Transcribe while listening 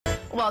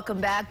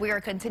Welcome back. We are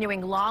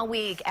continuing Law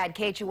Week at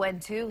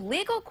KHON2.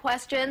 Legal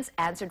questions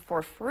answered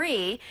for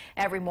free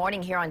every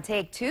morning here on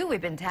Take Two. We've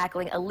been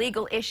tackling a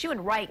legal issue,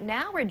 and right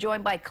now we're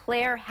joined by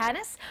Clare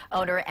Hanusz,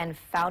 owner and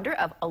founder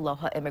of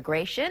Aloha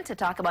Immigration, to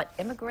talk about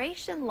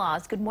immigration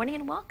laws. Good morning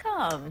and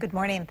welcome. Good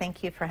morning.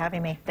 Thank you for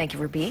having me. Thank you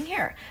for being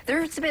here.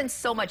 There's been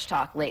so much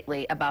talk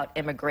lately about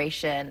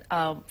immigration.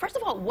 First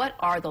of all, what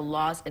are the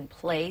laws in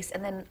place,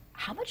 and then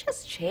how much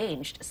has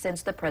changed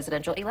since the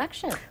presidential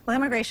election? Well,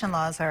 immigration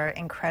laws are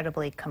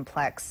incredibly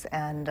complex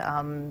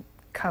and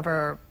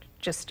cover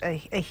just a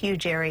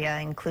huge area,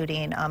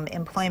 including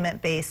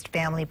employment-based,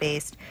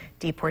 family-based,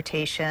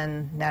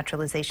 deportation,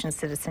 naturalization,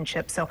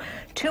 citizenship. So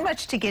too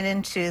much to get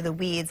into the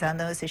weeds on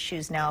those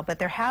issues now, but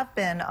there have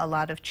been a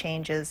lot of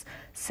changes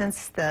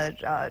since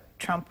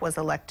Trump was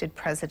elected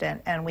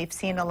president, and we've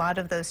seen a lot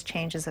of those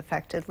changes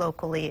affected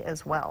locally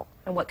as well.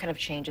 And what kind of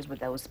changes would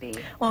those be?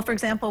 Well, for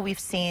example, we've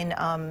seen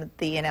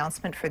the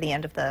announcement for the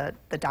end of the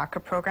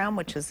DACA program,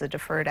 which is the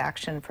Deferred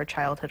Action for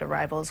Childhood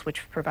Arrivals,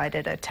 which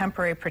provided a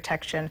temporary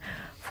protection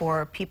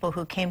for people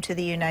who came to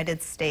the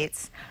United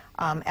States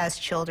as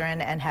children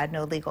and had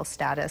no legal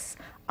status.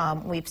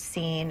 We've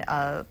seen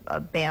a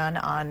ban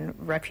on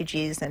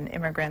refugees and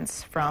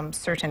immigrants from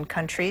certain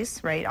countries,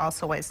 right,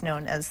 also as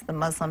known as the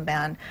Muslim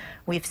ban.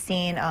 We've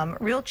seen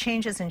real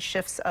changes and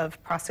shifts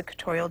of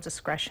prosecutorial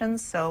discretion.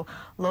 So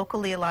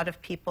locally, a lot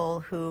of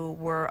people who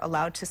were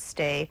allowed to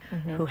stay,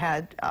 who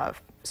had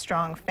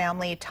strong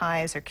family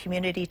ties or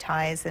community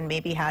ties and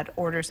maybe had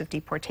orders of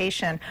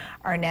deportation,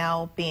 are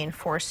now being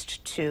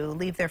forced to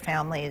leave their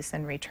families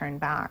and return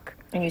back.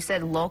 And you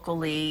said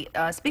locally.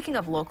 Speaking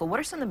of local, what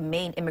are some of the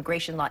main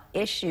immigration law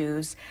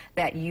issues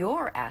that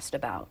you're asked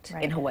about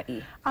in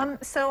Hawaii?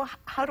 So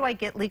how do I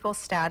get legal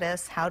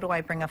status? How do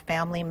I bring a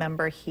family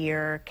member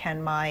here?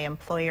 Can my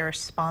employer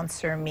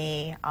sponsor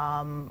me?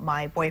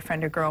 My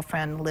boyfriend or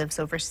girlfriend lives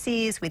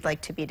overseas. We'd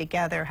like to be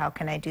together. How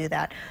can I do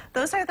that?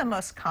 Those are the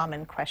most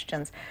common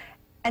questions.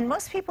 And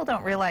most people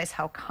don't realize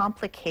how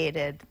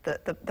complicated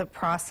the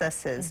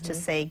process is to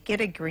say,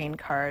 get a green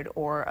card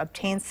or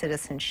obtain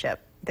citizenship.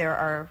 There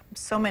are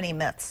so many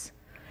myths.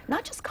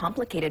 Not just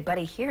complicated, but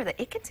I hear that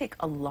it can take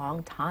a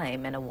long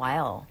time and a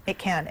while. It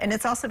can, and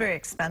it's also very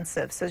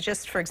expensive. So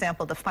just, for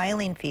example, the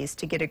filing fees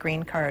to get a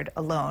green card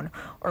alone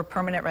or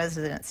permanent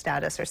resident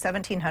status are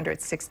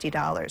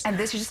 $1,760. And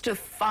this is just to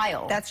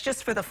file? That's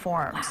just for the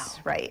forms,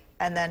 right?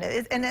 And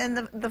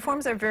then the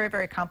forms are very,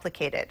 very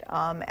complicated.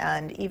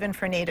 And even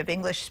for native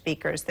English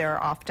speakers, there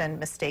are often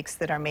mistakes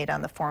that are made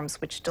on the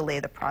forms which delay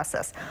the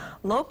process.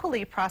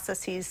 Locally,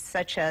 processes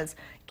such as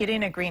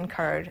getting a green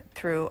card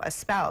through a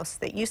spouse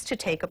that used to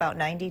take about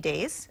 90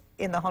 days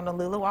in the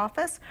Honolulu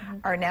office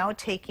are now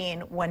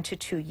taking 1 to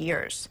 2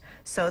 years.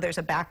 So there's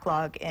a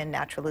backlog in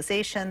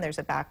naturalization, there's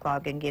a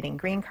backlog in getting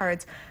green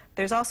cards.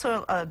 There's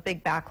also a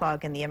big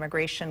backlog in the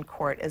immigration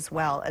court as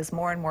well, as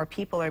more and more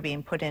people are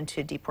being put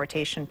into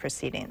deportation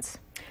proceedings.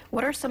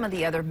 What are some of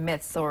the other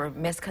myths or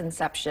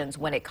misconceptions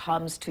when it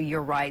comes to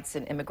your rights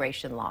and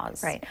immigration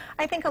laws? Right.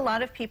 I think a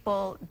lot of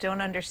people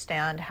don't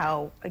understand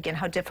how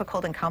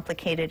difficult and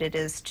complicated it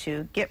is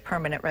to get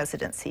permanent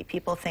residency.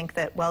 People think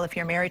that, well, if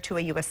you're married to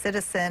a U.S.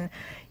 citizen,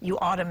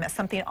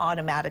 something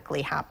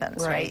automatically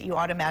happens, right? You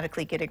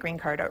automatically get a green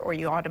card or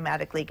you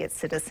automatically get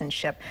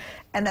citizenship.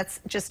 And that's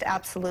just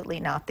absolutely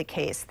not the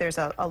case. There's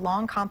a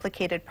long,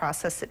 complicated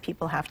process that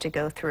people have to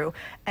go through.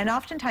 And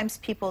oftentimes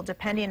people,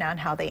 depending on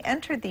how they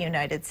entered the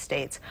United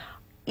States,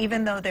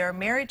 even though they're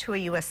married to a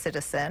U.S.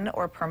 citizen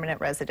or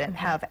permanent resident,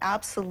 have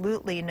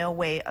absolutely no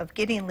way of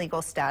getting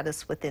legal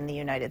status within the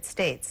United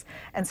States.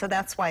 And so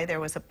that's why there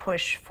was a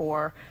push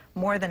for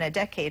more than a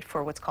decade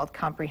for what's called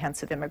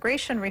comprehensive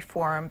immigration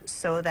reform,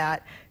 so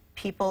that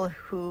people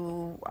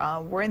who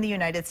were in the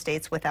United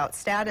States without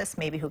status,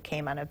 maybe who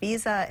came on a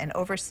visa and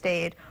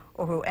overstayed,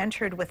 or who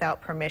entered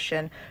without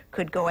permission,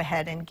 could go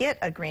ahead and get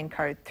a green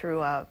card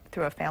through a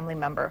family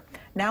member.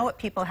 Now what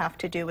people have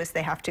to do is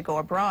they have to go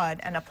abroad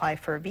and apply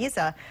for a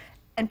visa.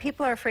 And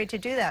people are afraid to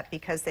do that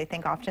because they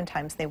think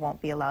oftentimes they won't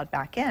be allowed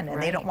back in,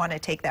 and they don't want to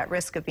take that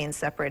risk of being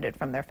separated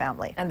from their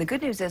family. And the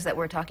good news is that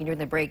we're talking during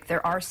the break,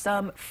 there are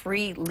some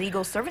free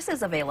legal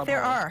services available.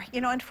 There are. You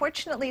know,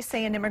 unfortunately,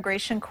 say in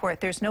immigration court,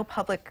 there's no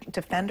public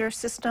defender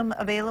system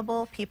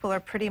available. People are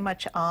pretty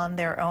much on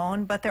their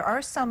own, but there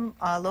are some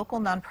local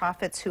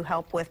nonprofits who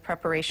help with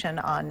preparation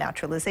on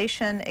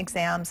naturalization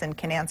exams and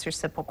can answer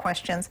simple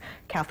questions.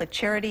 Catholic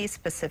Charities,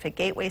 Pacific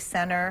Gateway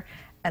Center,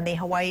 and the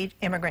Hawaii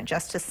Immigrant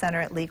Justice Center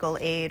at Legal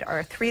Aid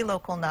are 3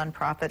 local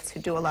nonprofits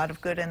who do a lot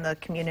of good in the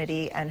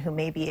community and who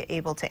may be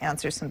able to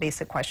answer some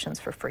basic questions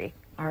for free.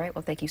 All right.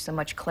 Well, thank you so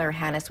much, Clare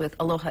Hanusz with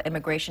Aloha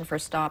Immigration, for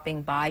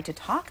stopping by to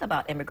talk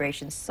about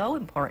immigration. So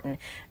important,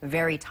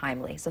 very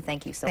timely. So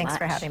thank you so much. Thanks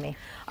for having me.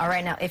 All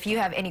right. Now, if you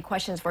have any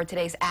questions for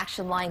today's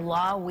Action Line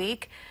Law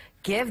Week,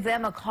 give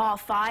them a call,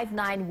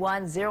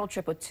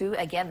 591-0222.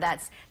 Again,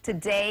 that's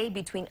today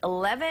between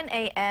 11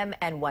 a.m.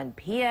 and 1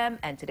 p.m.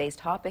 And today's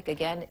topic,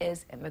 again,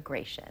 is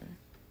immigration.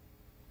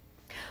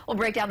 We'll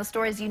break down the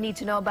stories you need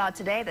to know about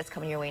today. That's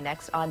coming your way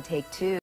next on Take Two.